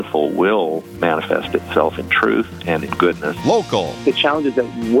gospel will manifest itself in truth and in goodness. Local. The challenges that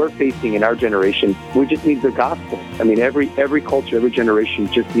we're facing in our generation, we just need the gospel. I mean, every culture, every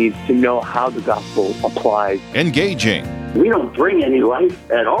generation just needs to know how the gospel applies. Engaging. We don't bring any life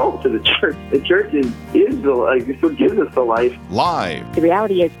at all to the church. The church is the life. It's what gives us the life. Live. The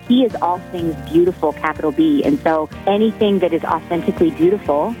reality is He is all things beautiful, capital B. And so anything that is authentically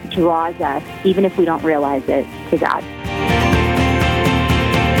beautiful draws us, even if we don't realize it, to God.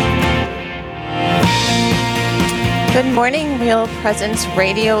 Good morning, Real Presence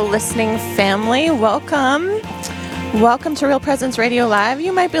Radio listening family. Welcome. Welcome to Real Presence Radio Live.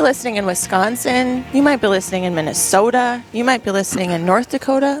 You might be listening in Wisconsin. You might be listening in Minnesota. You might be listening in North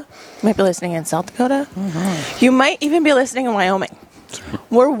Dakota. You might be listening in South Dakota. Mm-hmm. You might even be listening in Wyoming.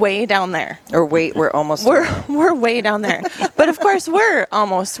 We're way down there. Or wait, we're way down there. But of course, we're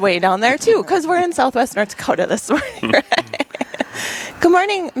almost way down there too, because we're in Southwest North Dakota this morning. Right? Good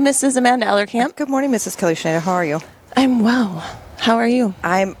morning, Mrs. Amanda Ellerkamp. Good morning, Mrs. Kelly Schneider. How are you? I'm well. How are you?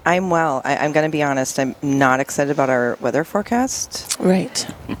 I'm well. I'm going to be honest. I'm not excited about our weather forecast. Right.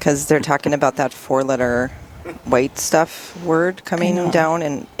 Because they're talking about that 4-letter white stuff word coming down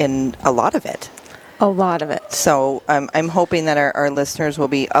in a lot of it. A lot of it. So I'm hoping that our listeners will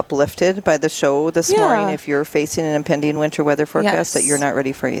be uplifted by the show this morning. If you're facing an impending winter weather forecast that you're not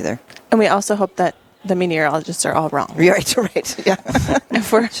ready for either. And we also hope that the meteorologists are all wrong. Right. Yeah.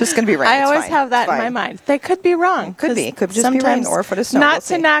 If we're, it's just going to be rain. I always have that in my mind. They could be wrong. Could just be rain or a foot of snow. Not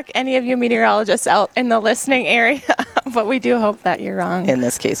to knock any of you meteorologists out in the listening area, but we do hope that you're wrong. In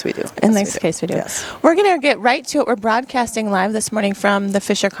this case, we do. In this case, we do. Yes. We're going to get right to it. We're broadcasting live this morning from the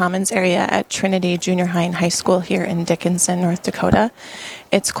Fisher Commons area at Trinity Junior High and High School here in Dickinson, North Dakota.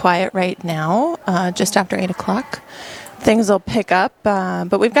 It's quiet right now, just after 8 o'clock. Things will pick up,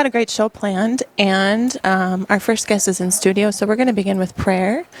 but we've got a great show planned, and our first guest is in studio, so we're going to begin with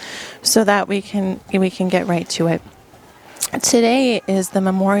prayer so that we can get right to it. Today is the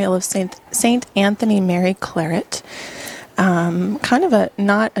memorial of Saint Anthony Mary Claret, kind of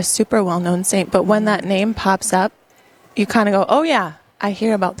not a super well-known saint, but when that name pops up, you kind of go, oh yeah, I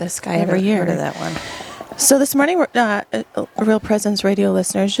hear about this guy every year. Heard of that one. So this morning, Real Presence Radio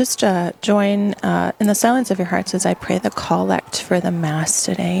listeners, just join in the silence of your hearts as I pray the collect for the Mass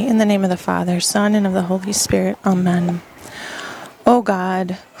today. In the name of the Father, Son, and of the Holy Spirit. Amen. O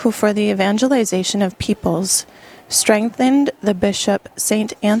God, who for the evangelization of peoples strengthened the Bishop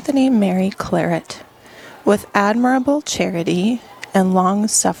St. Anthony Mary Claret with admirable charity and long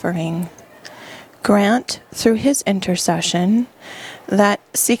suffering, grant through his intercession that,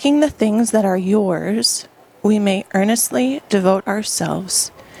 seeking the things that are yours, we may earnestly devote ourselves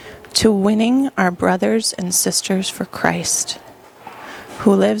to winning our brothers and sisters for Christ,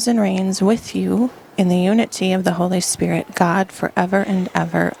 who lives and reigns with you in the unity of the Holy Spirit, God, forever and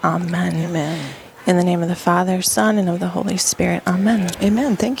ever. Amen. Amen. In the name of the Father, Son, and of the Holy Spirit. Amen.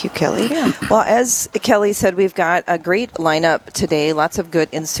 Amen. Thank you, Kelly. Yeah. Well, as Kelly said, we've got a great lineup today. Lots of good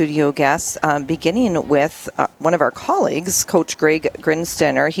in-studio guests, beginning with one of our colleagues, Coach Gregg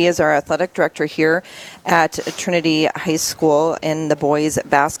Grinsteinner. He is our athletic director here at Trinity High School and the boys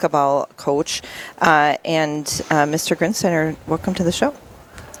basketball coach. And Mr. Grinsteinner, welcome to the show.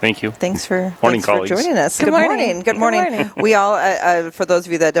 Thank you. Thanks for joining us. Good morning. Good morning. We all, for those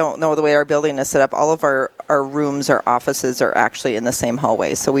of you that don't know the way our building is set up, all of our rooms, our offices are actually in the same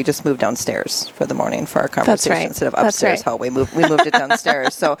hallway. So we just moved downstairs for the morning for our conversation. That's right. Instead of upstairs hallway. We moved it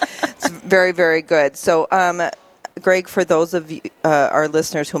downstairs. So it's very, very good. So, Greg, for those of you, our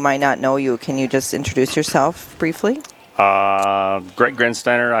listeners who might not know you, can you just introduce yourself briefly? Gregg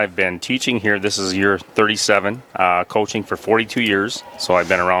Grinsteinner. I've been teaching here. This is year 37, coaching for 42 years. So I've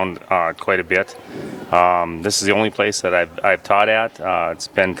been around quite a bit. This is the only place that I've taught at. It's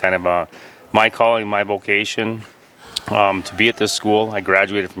been kind of my calling, my vocation to be at this school. I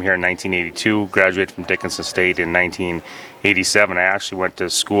graduated from here in 1982, graduated from Dickinson State in 1987. I actually went to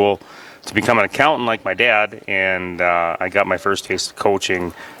school to become an accountant like my dad, and I got my first taste of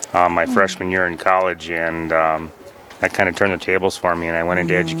coaching my freshman year in college, and that kind of turned the tables for me, and I went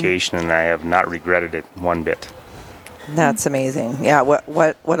into education, and I have not regretted it one bit. That's amazing. Yeah,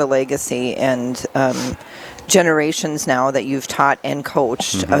 what a legacy, and generations now that you've taught and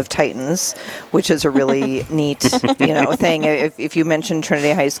coached of Titans, which is a really neat, thing. If you mention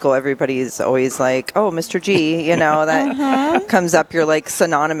Trinity High School, everybody's always like, "Oh, Mr. G," that comes up. You're like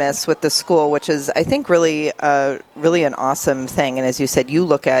synonymous with the school, which is, I think, really an awesome thing. And as you said, you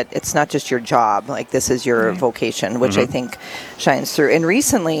look at it's not just your job; like this is your vocation, which I think shines through. And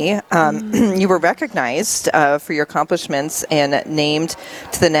recently, you were recognized for your accomplishments and named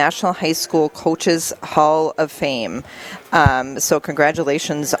to the National High School Coaches Hall of Fame. So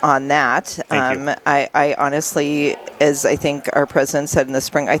congratulations on that. Thank you. I honestly, as I think our president said in the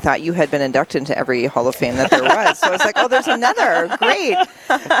spring, I thought you had been inducted into every Hall of Fame that there was. So I was like, oh, there's another. Great.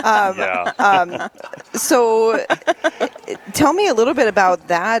 So tell me a little bit about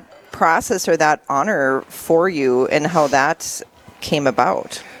that process or that honor for you and how that came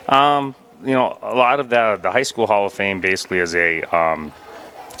about. A lot of the High School Hall of Fame basically is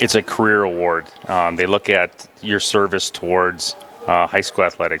it's a career award. They look at your service towards high school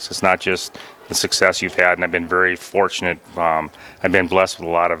athletics. It's not just the success you've had, and I've been very fortunate. I've been blessed with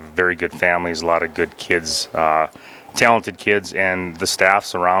a lot of very good families, a lot of good kids, talented kids, and the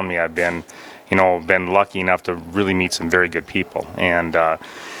staffs around me. I've been lucky enough to really meet some very good people. And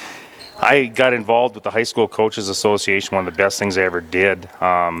I got involved with the High School Coaches Association, one of the best things I ever did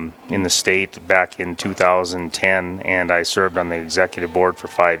in the state back in 2010, and I served on the executive board for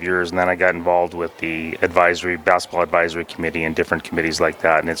 5 years, and then I got involved with the basketball advisory committee and different committees like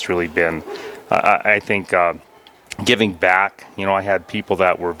that, and it's really been, I think, giving back. I had people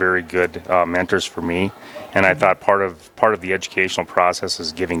that were very good mentors for me, and I thought part of the educational process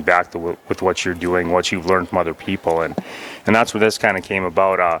is giving back with what you're doing, what you've learned from other people, and that's where this kind of came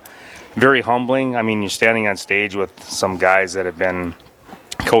about. Very humbling. I mean, you're standing on stage with some guys that have been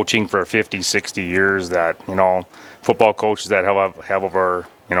coaching for 50, 60 years, that, football coaches that have over,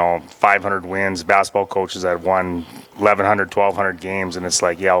 500 wins, basketball coaches that have won 1,100, 1,200 games, and it's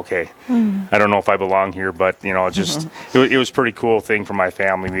like, yeah, okay. I don't know if I belong here, but, it was a pretty cool thing for my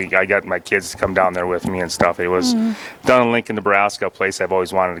family. I got my kids to come down there with me and stuff. It was done in Lincoln, Nebraska, a place I've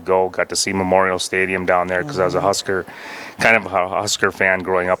always wanted to go. Got to see Memorial Stadium down there because I was kind of a Husker fan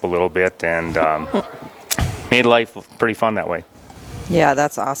growing up a little bit, and made life pretty fun that way. Yeah,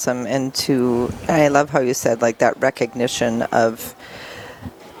 that's awesome. And I love how you said, like, that recognition of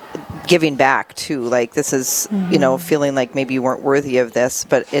giving back too. Like, this is, feeling like maybe you weren't worthy of this,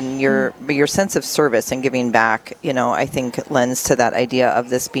 but in your sense of service and giving back, I think lends to that idea of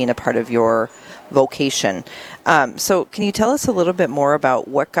this being a part of your vocation. So can you tell us a little bit more about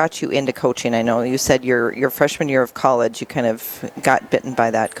what got you into coaching? I know you said your freshman year of college, you kind of got bitten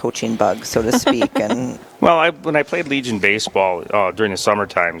by that coaching bug, so to speak. And well, when I played Legion baseball during the summer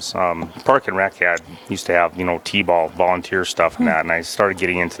times, Park and Rec used to have T-ball volunteer stuff and that, and I started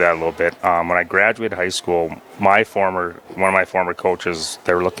getting into that a little bit. When I graduated high school, one of my former coaches,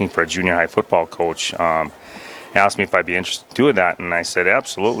 they were looking for a junior high football coach, asked me if I'd be interested in doing that, and I said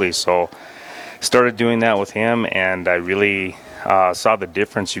absolutely. So started doing that with him, and I really saw the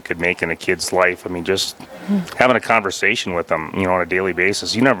difference you could make in a kid's life. I mean, just having a conversation with them, on a daily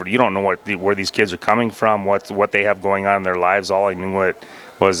basis. You don't know where these kids are coming from, what they have going on in their lives. All I knew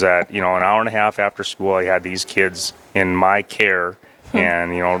was that, an hour and a half after school, I had these kids in my care,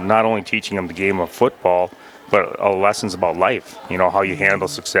 and not only teaching them the game of football, but lessons about life. How you handle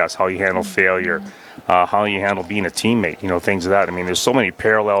success, how you handle failure, how you handle being a teammate. Things of that. I mean, there's so many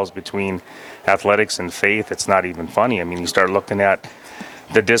parallels between athletics and faith, it's not even funny. I mean, you start looking at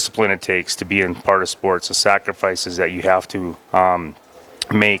the discipline it takes to be in part of sports, the sacrifices that you have to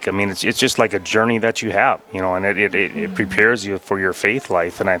make. I mean, it's just like a journey that you have, and it prepares you for your faith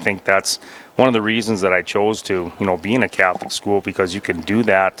life. And I think that's one of the reasons that I chose to, be in a Catholic school, because you can do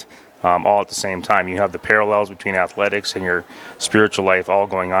that all at the same time. You have the parallels between athletics and your spiritual life all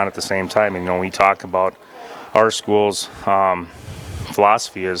going on at the same time. And, we talk about our school's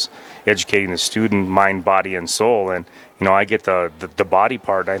philosophy is educating the student, mind, body, and soul. And, I get the body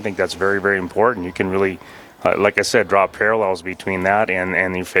part. I think that's very, very important. You can really, like I said, draw parallels between that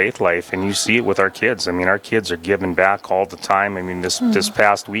and your faith life. And you see it with our kids. I mean, our kids are giving back all the time. I mean, this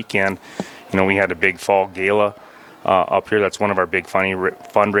past weekend, we had a big fall gala up here. That's one of our big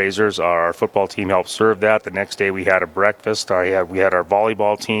fundraisers. Our football team helped serve that. The next day we had a breakfast. We had our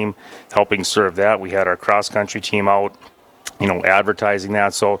volleyball team helping serve that. We had our cross-country team out, advertising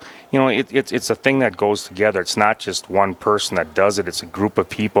that. So, it's a thing that goes together. It's not just one person that does it. It's a group of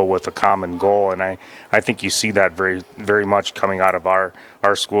people with a common goal. And I think you see that very, very much coming out of our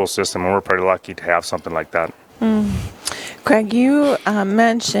school system. And we're pretty lucky to have something like that. Gregg, you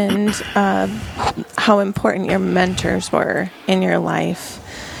mentioned how important your mentors were in your life,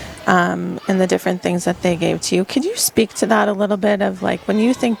 and the different things that they gave to you. Could you speak to that a little bit of, like, when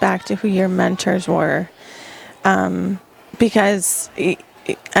you think back to who your mentors were? Because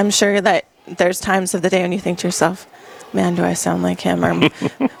I'm sure that there's times of the day when you think to yourself, man, do I sound like him? Or,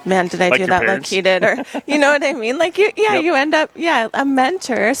 man, did I like do that parents? like he did? Or, you know what I mean? Like, you end up, a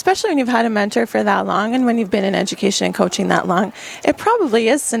mentor, especially when you've had a mentor for that long and when you've been in education and coaching that long, it probably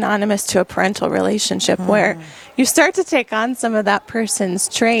is synonymous to a parental relationship where you start to take on some of that person's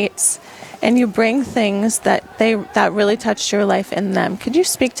traits. and you bring things that really touched your life in them. Could you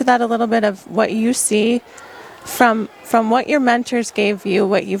speak to that a little bit of what you see from what your mentors gave you,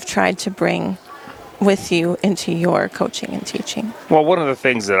 what you've tried to bring with you into your coaching and teaching? Well, one of the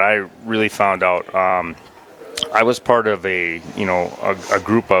things that I really found out, I was part of a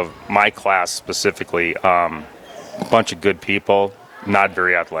group of my class specifically, a bunch of good people, not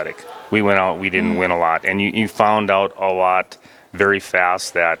very athletic. We went out, we didn't win a lot. And you found out a lot very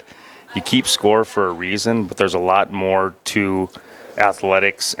fast that you keep score for a reason, but there's a lot more to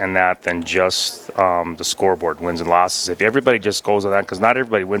athletics and that than just the scoreboard, wins and losses. If everybody just goes on that, because not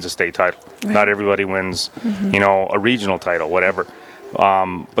everybody wins a state title. Right. Not everybody wins, a regional title, whatever.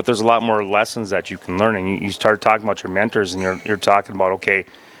 But there's a lot more lessons that you can learn. And you start talking about your mentors, and you're talking about, okay,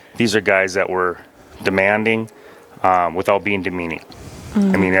 these are guys that were demanding without being demeaning.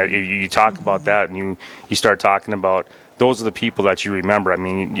 I mean, you talk about that, and you start talking about those are the people that you remember. I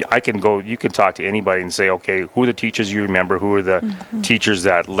mean, you can talk to anybody and say, okay, who are the teachers you remember? Who are the teachers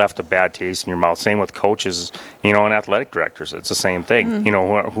that left a bad taste in your mouth? Same with coaches, and athletic directors. It's the same thing.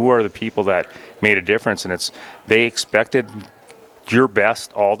 Who are the people that made a difference? And they expected your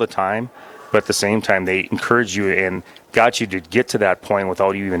best all the time, but at the same time, they encouraged you and got you to get to that point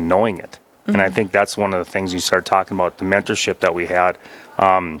without you even knowing it. And I think that's one of the things you start talking about, the mentorship that we had.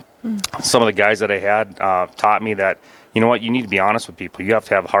 Some of the guys that I had taught me that, you need to be honest with people. You have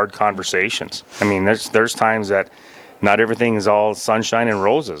to have hard conversations. I mean, there's times that not everything is all sunshine and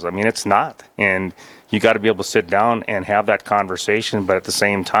roses. I mean, it's not. And you got to be able to sit down and have that conversation, but at the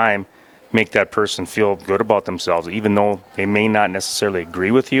same time, make that person feel good about themselves, even though they may not necessarily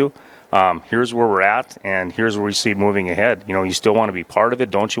agree with you. Here's where we're at, and here's where we see moving ahead. You still want to be part of it.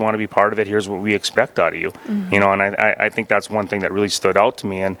 Don't you want to be part of it? Here's what we expect out of you. And I think that's one thing that really stood out to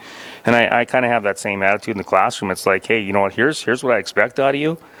me. And I kind of have that same attitude in the classroom. It's like, hey, you know what? Here's what I expect out of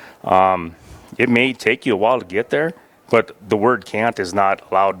you. It may take you a while to get there, but the word can't is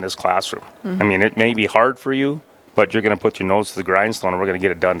not allowed in this classroom. I mean, it may be hard for you, but you're going to put your nose to the grindstone, and we're going to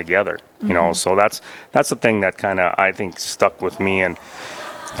get it done together. So that's the thing that kind of, I think, stuck with me. And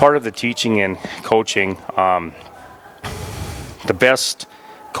part of the teaching and coaching, the best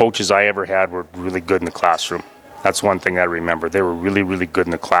coaches I ever had were really good in the classroom. That's one thing I remember. They were really, really good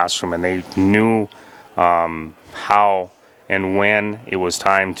in the classroom, and they knew how and when it was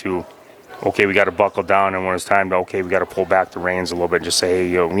time to, okay, we got to buckle down, and when it's time to, okay, we got to pull back the reins a little bit and just say,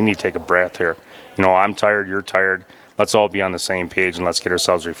 hey, we need to take a breath here. I'm tired, you're tired. Let's all be on the same page, and let's get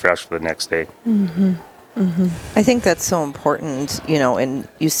ourselves refreshed for the next day. I think that's so important, and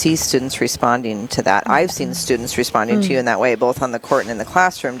you see students responding to that. I've seen students responding to you in that way, both on the court and in the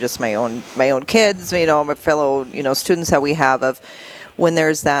classroom, just my own kids, my fellow, students that we have, of when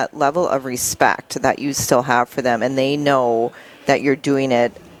there's that level of respect that you still have for them, and they know that you're doing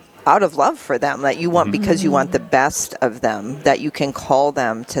it out of love for them, that you want, because you want the best of them, that you can call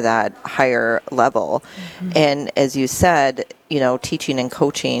them to that higher level. And as you said, teaching and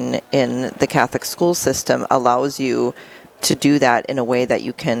coaching in the Catholic school system allows you to do that in a way that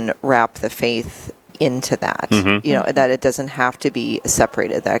you can wrap the faith into that, that it doesn't have to be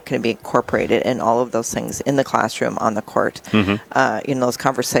separated, that can be incorporated in all of those things in the classroom, on the court, in those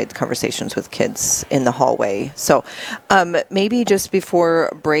conversations with kids in the hallway. So maybe just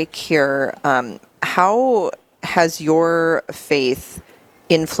before break here, how has your faith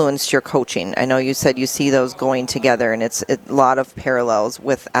influenced your coaching? I know you said you see those going together, and it's a lot of parallels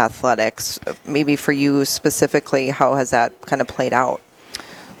with athletics. Maybe for you specifically, how has that kind of played out?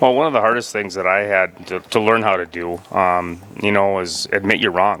 Well, one of the hardest things that I had to learn how to do, is admit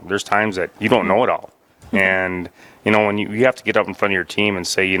you're wrong. There's times that you don't know it all. And, when you have to get up in front of your team and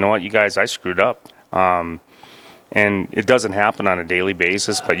say, you know what, you guys, I screwed up. And it doesn't happen on a daily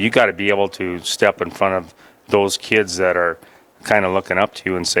basis, but you got to be able to step in front of those kids that are kind of looking up to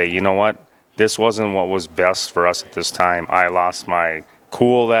you and say, you know what, this wasn't what was best for us at this time. I lost my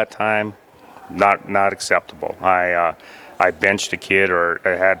cool that time. Not acceptable. I benched a kid, or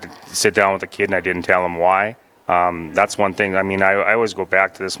I had to sit down with a kid and I didn't tell him why. That's one thing. I mean, I always go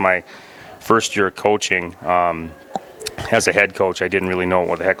back to this. My first year of coaching, as a head coach, I didn't really know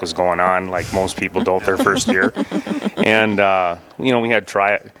what the heck was going on, like most people don't their first year. And,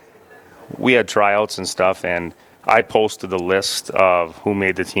 we had tryouts and stuff, and I posted the list of who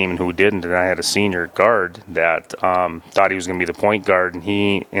made the team and who didn't, and I had a senior guard that thought he was going to be the point guard, and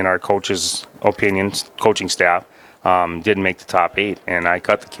he, in our coach's opinions, coaching staff, didn't make the top 8, and I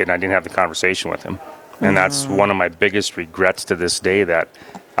cut the kid, and I didn't have the conversation with him. And that's one of my biggest regrets to this day, that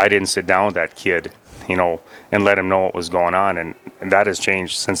I didn't sit down with that kid, and let him know what was going on. And that has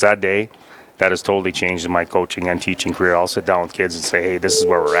changed since that day. that has totally changed in my coaching and teaching career. I'll sit down with kids and say, hey, this is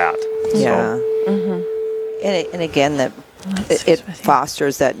where we're at. Yeah. So, And again, that it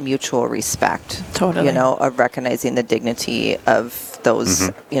fosters that mutual respect. Totally. You know, of recognizing the dignity of those,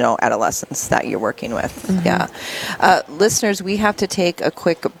 adolescents that you're working with. Yeah. Listeners, we have to take a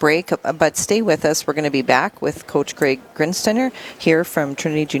quick break, but stay with us. We're going to be back with Coach Gregg Grinsteinner here from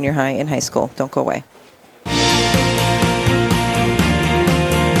Trinity Junior High and High School. Don't go away.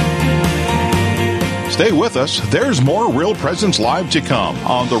 Stay with us. There's more Real Presence Live to come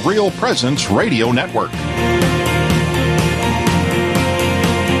on the Real Presence Radio Network.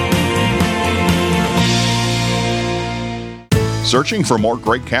 Searching for more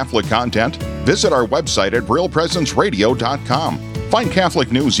great Catholic content? Visit our website at realpresenceradio.com. Find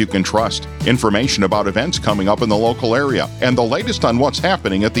Catholic news you can trust, information about events coming up in the local area, and the latest on what's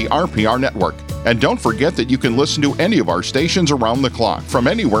happening at the RPR network. And don't forget that you can listen to any of our stations around the clock from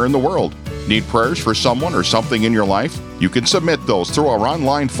anywhere in the world. Need prayers for someone or something in your life? You can submit those through our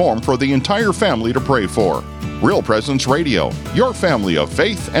online form for the entire family to pray for. Real Presence Radio, your family of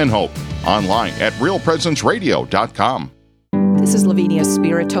faith and hope. Online at realpresenceradio.com. This is Lavinia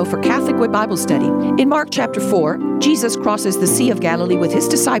Spirito for Catholic Way Bible Study. In Mark chapter 4, Jesus crosses the Sea of Galilee with his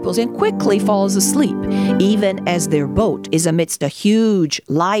disciples and quickly falls asleep, even as their boat is amidst a huge,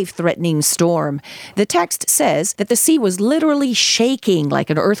 life-threatening storm. The text says that the sea was literally shaking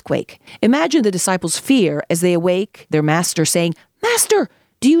like an earthquake. Imagine the disciples' fear as they awake their master saying, "Master,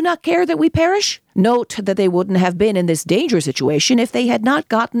 do you not care that we perish?" Note that they wouldn't have been in this dangerous situation if they had not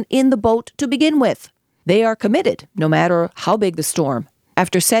gotten in the boat to begin with. They are committed, no matter how big the storm.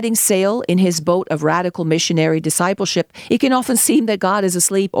 After setting sail in his boat of radical missionary discipleship, it can often seem that God is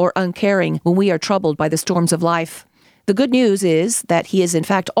asleep or uncaring when we are troubled by the storms of life. The good news is that he is in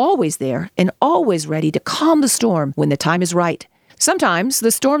fact always there and always ready to calm the storm when the time is right. Sometimes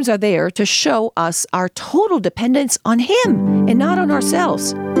the storms are there to show us our total dependence on him and not on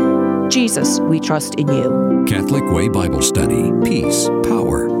ourselves. Jesus, we trust in you. Catholic Way Bible Study. Peace,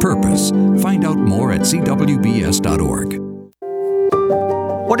 power, purpose. Find out more at cwbs.org.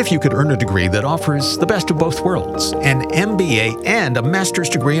 What if you could earn a degree that offers the best of both worlds, an MBA and a master's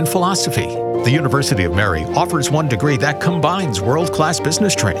degree in philosophy? The University of Mary offers one degree that combines world-class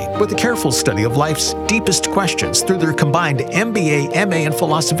business training with a careful study of life's deepest questions through their combined MBA, MA, and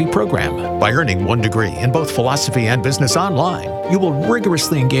philosophy program. By earning one degree in both philosophy and business online, you will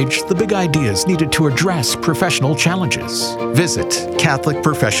rigorously engage the big ideas needed to address professional challenges. Visit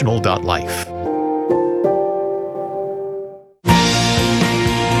catholicprofessional.life.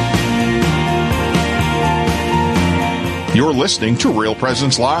 You're listening to Real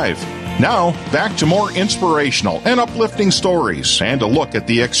Presence Live. Now, back to more inspirational and uplifting stories and a look at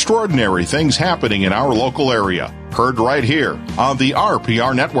the extraordinary things happening in our local area. Heard right here on the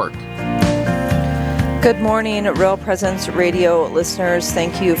RPR Network. Good morning, Real Presence Radio listeners.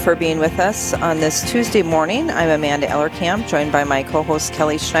 Thank you for being with us on this Tuesday morning. I'm Amanda Ellerkamp, joined by my co-host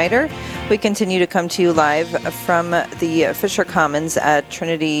Kelly Schneider. We continue to come to you live from the Fisher Commons at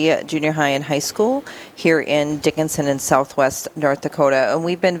Trinity Junior High and High School here in Dickinson in southwest North Dakota. And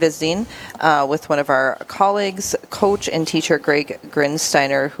we've been visiting with one of our colleagues, coach and teacher Gregg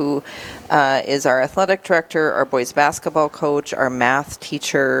Grinsteinner, who is our athletic director, our boys basketball coach, our math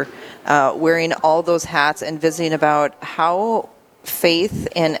teacher, wearing all those hats and visiting about how faith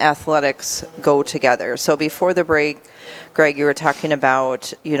and athletics go together. So before the break, Gregg, you were talking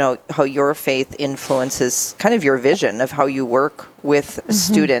about, how your faith influences kind of your vision of how you work with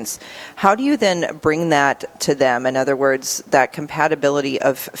students. How do you then bring that to them? In other words, that compatibility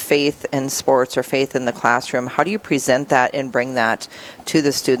of faith and sports or faith in the classroom, how do you present that and bring that to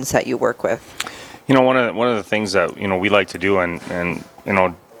the students that you work with? One of the things that, we like to do and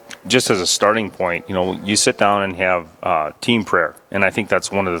just as a starting point, you sit down and have team prayer. And I think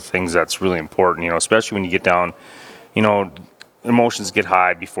that's one of the things that's really important, especially when you get down, emotions get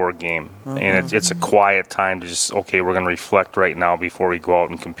high before a game. And it's a quiet time to just, okay, we're going to reflect right now before we go out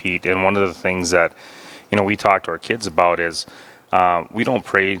and compete. And one of the things that, we talk to our kids about is we don't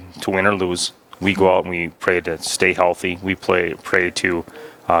pray to win or lose. We go out and we pray to stay healthy. We pray to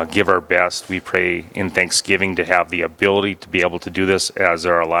give our best. We pray in Thanksgiving to have the ability to be able to do this, as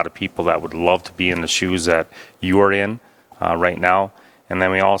there are a lot of people that would love to be in the shoes that you are in right now. And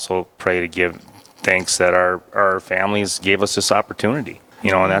then we also pray to give thanks that our families gave us this opportunity.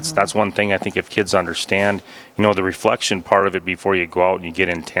 And that's one thing I think if kids understand, the reflection part of it before you go out and you get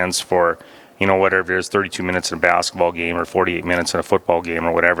intense for, whatever it is, 32 minutes in a basketball game or 48 minutes in a football game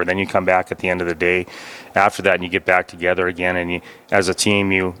or whatever. Then you come back at the end of the day after that and you get back together again, and you, as a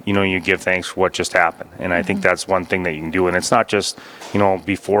team, you give thanks for what just happened. And I think that's one thing that you can do. And it's not just,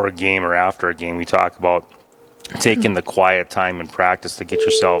 before a game or after a game. We talk about taking the quiet time in practice to get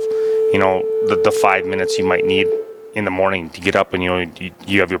yourself, the 5 minutes you might need in the morning to get up and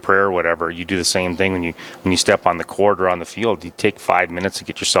you have your prayer or whatever. You do the same thing when you step on the court or on the field. You take 5 minutes to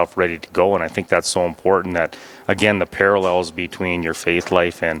get yourself ready to go, and I think that's so important. That again, the parallels between your faith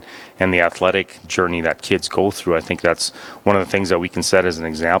life and the athletic journey that kids go through, I think that's one of the things that we can set as an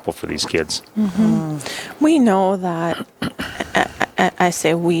example for these kids. We know that I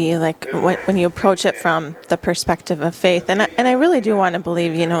say we, like when you approach it from the perspective of faith, and I really do want to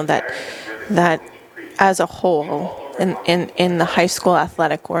believe that as a whole, in the high school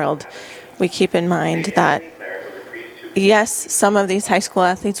athletic world, we keep in mind that, yes, some of these high school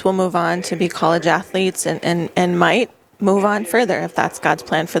athletes will move on to be college athletes and might move on further if that's God's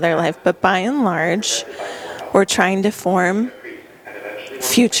plan for their life. But by and large, we're trying to form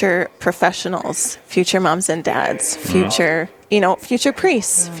future professionals, future moms and dads, future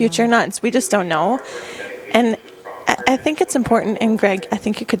priests, future nuns. We just don't know. And I think it's important, and Greg, I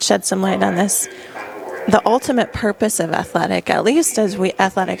think you could shed some light on this. The ultimate purpose of athletics, at least as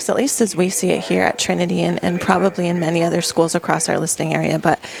we see it here at Trinity and probably in many other schools across our listening area.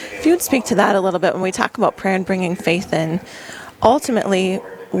 But if you would speak to that a little bit when we talk about prayer and bringing faith in, ultimately,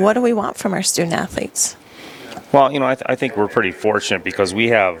 what do we want from our student athletes? Well, I think we're pretty fortunate because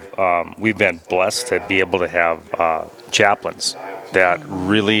we've been blessed to be able to have chaplains that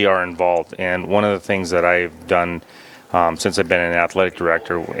really are involved. And one of the things that I've done since I've been an athletic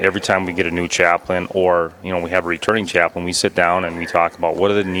director, every time we get a new chaplain or, we have a returning chaplain, we sit down and we talk about what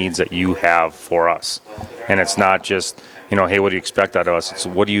are the needs that you have for us. And it's not just, hey, what do you expect out of us? It's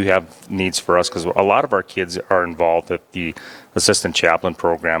what do you have needs for us? Because a lot of our kids are involved at the assistant chaplain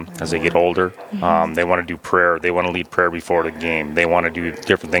program as they get older. They want to do prayer. They want to lead prayer before the game. They want to do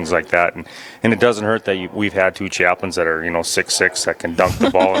different things like that. And it doesn't hurt that we've had two chaplains that are, 6'6", that can dunk the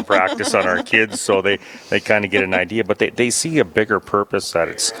ball in practice on our kids. So they kind of get an idea. But they see a bigger purpose that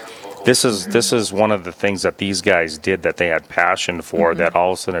this is one of the things that these guys did that they had passion for, that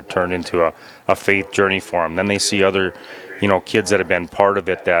all of a sudden it turned into a faith journey for them. Then they see other, kids that have been part of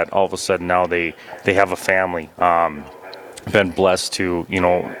it that all of a sudden now they have a family. Been blessed to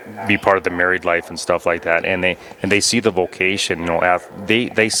be part of the married life and stuff like that, and they see the vocation.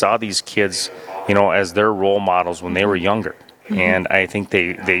 They saw these kids as their role models when they were younger, and I think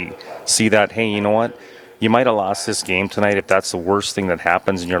they see that, hey, you know what, you might have lost this game tonight. If that's the worst thing that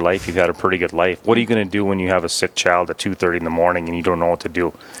happens in your life, you've had a pretty good life. What are you going to do when you have a sick child at 2:30 in the morning and you don't know what to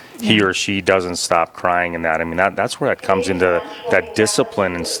do? He or she doesn't stop crying and that. I mean, that's where that comes into that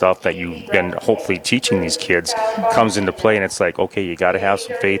discipline and stuff that you've been hopefully teaching these kids comes into play. And it's like, okay, you got to have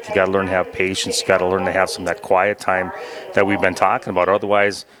some faith. You got to learn to have patience. You got to learn to have some of that quiet time that we've been talking about.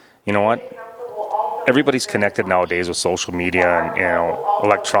 Otherwise, you know what? Everybody's connected nowadays with social media and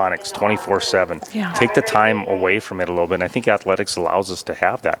electronics 24/7. Yeah. Take the time away from it a little bit. And I think athletics allows us to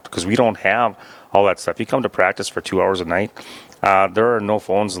have that because we don't have all that stuff. You come to practice for 2 hours a night. There are no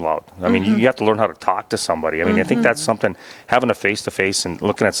phones allowed. I mean, you have to learn how to talk to somebody. I mean, I think that's something, having a face-to-face and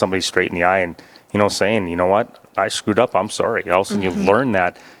looking at somebody straight in the eye and, saying, you know what, I screwed up, I'm sorry. All of a sudden you learn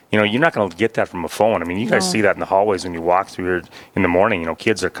that. You're not going to get that from a phone. I mean, you guys see that in the hallways when you walk through here in the morning.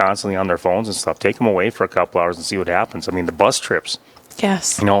 Kids are constantly on their phones and stuff. Take them away for a couple hours and see what happens. I mean, the bus trips.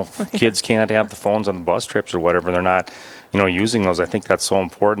 Yes. Kids can't have the phones on the bus trips or whatever. They're not, using those. I think that's so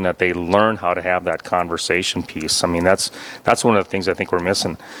important that they learn how to have that conversation piece. I mean, that's one of the things I think we're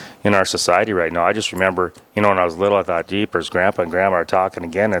missing in our society right now. I just remember, when I was little, I thought, jeepers, Grandpa and Grandma are talking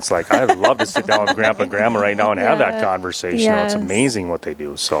again. It's like, I'd love to sit down with Grandpa and Grandma right now and have that conversation. Yes. It's amazing what they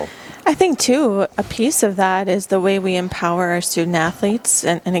do. So I think, too, a piece of that is the way we empower our student athletes.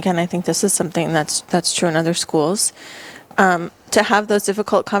 And again, I think this is something that's true in other schools. To have those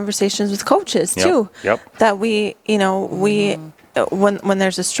difficult conversations with coaches too. Yep. That we when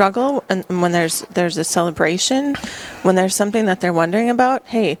there's a struggle and when there's a celebration, when there's something that they're wondering about,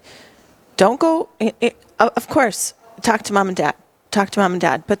 hey, don't go. Of course, talk to mom and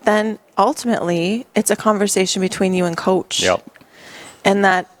dad. But then ultimately, it's a conversation between you and coach. Yep. And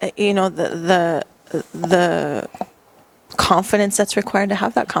that the confidence that's required to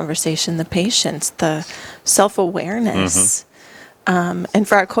have that conversation, the patience, the self-awareness. And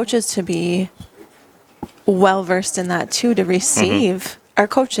for our coaches to be well-versed in that, too, to receive. Our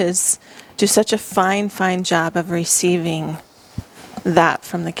coaches do such a fine job of receiving that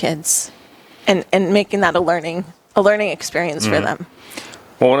from the kids and making that a learning experience for them.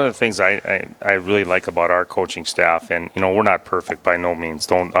 Well, one of the things I really like about our coaching staff, and we're not perfect by no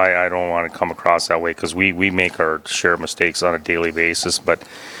means. I don't want to come across that way, because we make our share of mistakes on a daily basis. But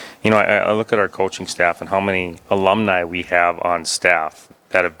I look at our coaching staff and how many alumni we have on staff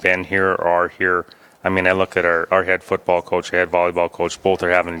that have been here or are here. I mean, I look at our head football coach, head volleyball coach. Both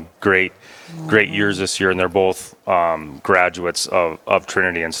are having great years this year, and they're both graduates of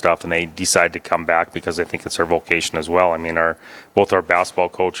Trinity and stuff, and they decide to come back because they think it's their vocation as well. I mean, both our basketball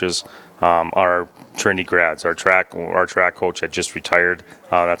coaches are Trinity grads. Our track coach had just retired.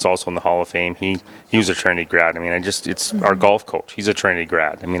 That's also in the Hall of Fame. He was a Trinity grad. I mean, it's our golf coach. He's a Trinity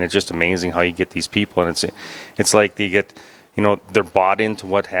grad. I mean, it's just amazing how you get these people, and it's like they get, they're bought into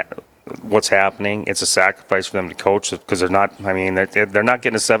what's happening. It's a sacrifice for them to coach, because they're not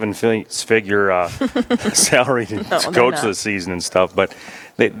getting a seven-figure salary to coach this season and stuff, but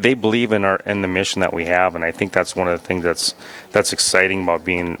they believe in the mission that we have, and I think that's one of the things that's exciting about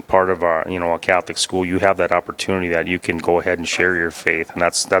being part of a Catholic school. You have that opportunity that you can go ahead and share your faith, and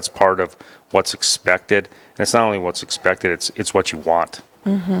that's part of what's expected. And it's not only what's expected, it's what you want.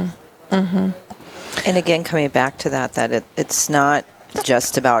 Mm-hmm. Mm-hmm. And again, coming back to that it's not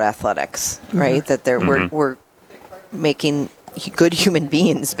just about athletics, right? Mm-hmm. That we're making good human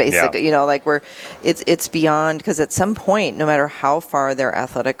beings, basically. Yeah. It's beyond, because at some point, no matter how far their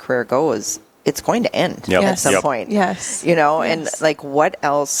athletic career goes, it's going to end at some point. Yes. And what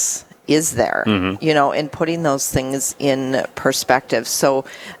else is there? Mm-hmm. And putting those things in perspective. So,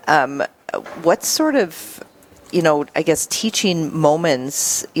 what sort of I guess teaching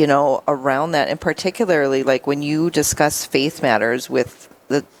moments, around that, and particularly when you discuss faith matters with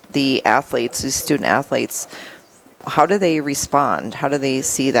the athletes, the student athletes, how do they respond? How do they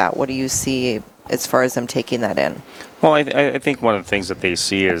see that? What do you see as far as them taking that in? Well, I think one of the things that they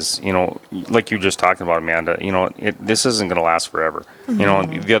see is, like you were just talking about, Amanda, this isn't going to last forever.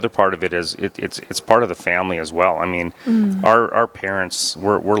 Mm-hmm. The other part of it is it's part of the family as well. I mean, our parents,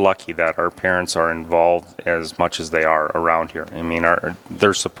 we're lucky that our parents are involved as much as they are around here. I mean,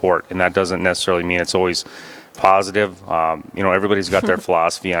 their support, and that doesn't necessarily mean it's always positive. Everybody's got their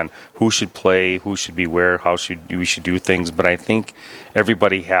philosophy on who should play, who should be where, how we should do things. But I think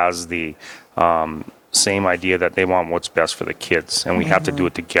everybody has the same idea that they want what's best for the kids, and we have to do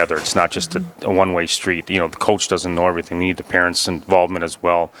it together. It's not just a one-way street. The coach doesn't know everything. We need the parents' involvement as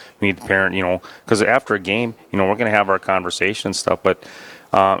well. We need the parent, because after a game, we're going to have our conversation and stuff, but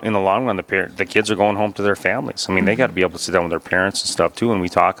in the long run, the kids are going home to their families. I mean, they got to be able to sit down with their parents and stuff too, and we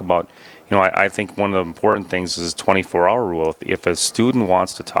talk about, I think one of the important things is the 24-hour rule. If a student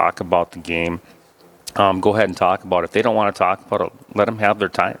wants to talk about the game, go ahead and talk about it. If they don't want to talk about it, let them have their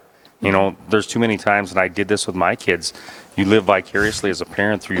time. There's too many times, and I did this with my kids, you live vicariously as a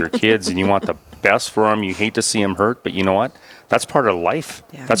parent through your kids, and you want the best for them. You hate to see them hurt, but you know what? That's part of life.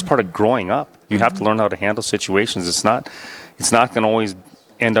 Yeah. That's part of growing up. You have to learn how to handle situations. It's not going to always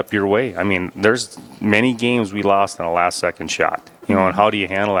end up your way. I mean, there's many games we lost on a last-second shot. And how do you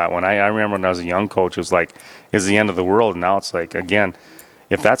handle that? When I remember when I was a young coach, it was like, it's the end of the world. And now it's like, again,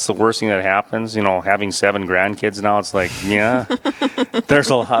 if that's the worst thing that happens, having 7 grandkids now, it's like, yeah, there's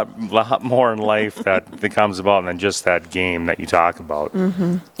a lot more in life that comes about than just that game that you talk about.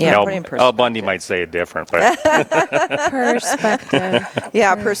 Mm-hmm. Yeah, Al Bundy might say it different, but perspective.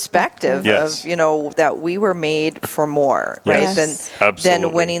 Yeah, perspective yes. of that we were made for more, right? Yes.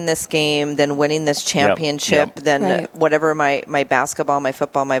 Than winning this game, than winning this championship, than whatever my basketball, my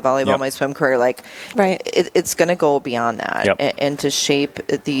football, my volleyball, my swim career. It's going to go beyond that, and to shape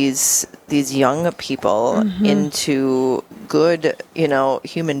these young people into good,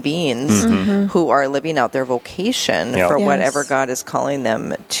 human beings who are living out their vocation for whatever God is calling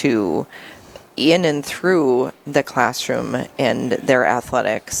them to, in and through the classroom and their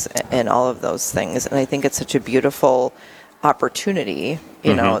athletics and all of those things. And I think it's such a beautiful opportunity,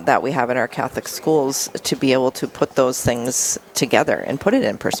 that we have in our Catholic schools to be able to put those things together and put it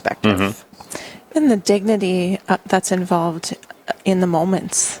in perspective. And the dignity that's involved in the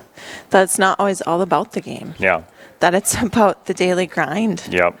moments. That it's not always all about the game. Yeah. That it's about the daily grind.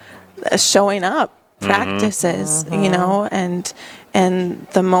 Yep. Showing up, practices, and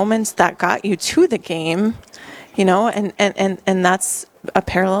the moments that got you to the game, and that's a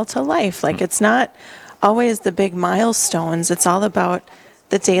parallel to life. Like, it's not always the big milestones. It's all about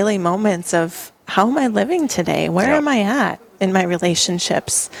the daily moments of, how am I living today? Where am I at in my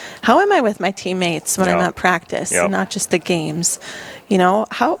relationships? How am I with my teammates when I'm at practice and not just the games?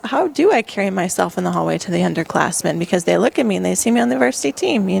 How do I carry myself in the hallway to the underclassmen? Because they look at me and they see me on the varsity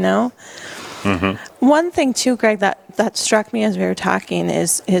team, One thing too, Greg, that that struck me as we were talking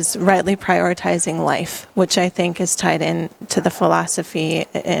is rightly prioritizing life, which I think is tied in to the philosophy,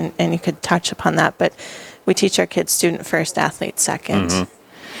 and you could touch upon that, but we teach our kids student first, athlete second. Mm-hmm.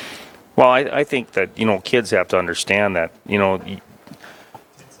 Well, I think that, kids have to understand that,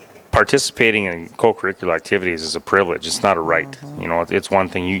 participating in co-curricular activities is a privilege. It's not a right. Mm-hmm. It's one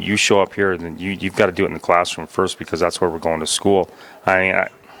thing. You show up here, and then you've got to do it in the classroom first, because that's where we're going to school. I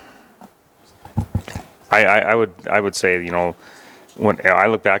would say, when I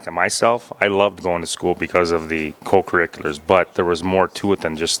look back at myself, I loved going to school because of the co-curriculars, but there was more to it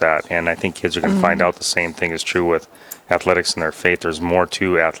than just that. And I think kids are going to find out the same thing is true with athletics and their faith. There's more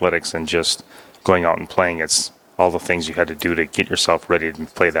to athletics than just going out and playing. It's all the things you had to do to get yourself ready to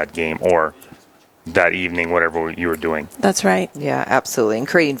play that game or that evening, whatever you were doing. That's right. Yeah, absolutely. And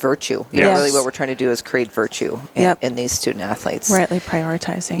creating virtue. Yes. Really what we're trying to do is create virtue in these student athletes. Rightly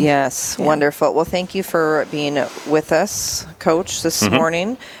prioritizing. Yes, wonderful. Well, thank you for being with us, Coach, this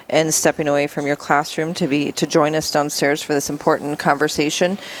morning, and stepping away from your classroom to join us downstairs for this important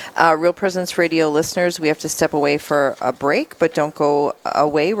conversation. Real Presence Radio listeners, we have to step away for a break, but don't go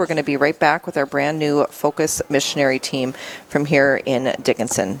away. We're going to be right back with our brand new Focus Missionary team from here in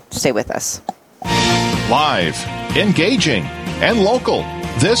Dickinson. Stay with us. Live, engaging, and local.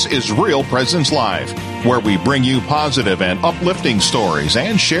 This is Real Presence Live, where we bring you positive and uplifting stories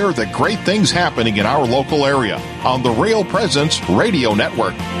and share the great things happening in our local area on the Real Presence Radio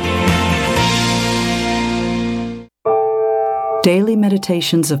Network. Daily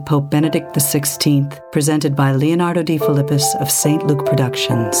Meditations of Pope Benedict XVI, presented by Leonardo D. Philippus of St. Luke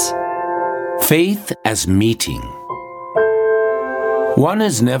Productions. Faith as meeting. One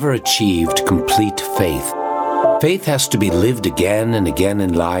has never achieved complete faith. Faith has to be lived again and again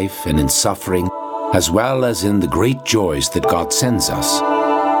in life and in suffering, as well as in the great joys that God sends us.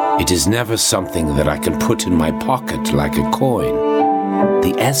 It is never something that I can put in my pocket like a coin.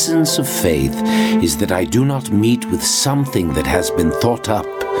 The essence of faith is that I do not meet with something that has been thought up,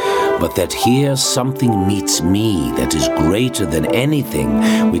 but that here something meets me that is greater than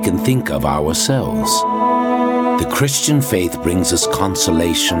anything we can think of ourselves. The Christian faith brings us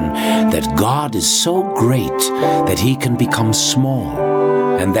consolation that God is so great that He can become small,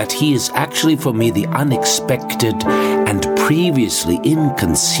 and that He is actually for me the unexpected and previously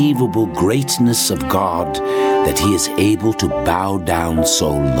inconceivable greatness of God, that He is able to bow down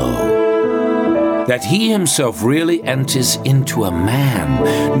so low. That He Himself really enters into a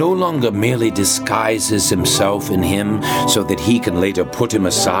man, no longer merely disguises Himself in him so that He can later put him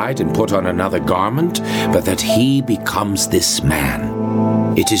aside and put on another garment, but that He becomes this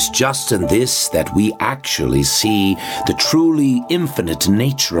man. It is just in this that we actually see the truly infinite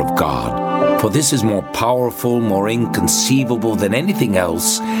nature of God, for this is more powerful, more inconceivable than anything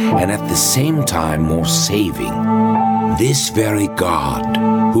else, and at the same time more saving. This very God,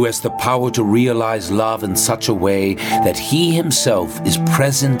 who has the power to realize love in such a way that He Himself is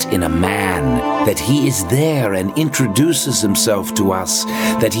present in a man, that He is there and introduces Himself to us,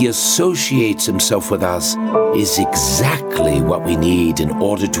 that He associates Himself with us, is exactly what we need in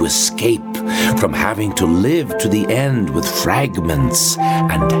order to escape from having to live to the end with fragments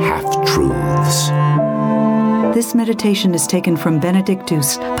and half-truths. This meditation is taken from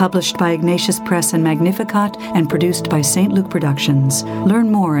Benedictus, published by Ignatius Press and Magnificat, and produced by St. Luke Productions.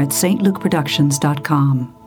 Learn more at stlukeproductions.com.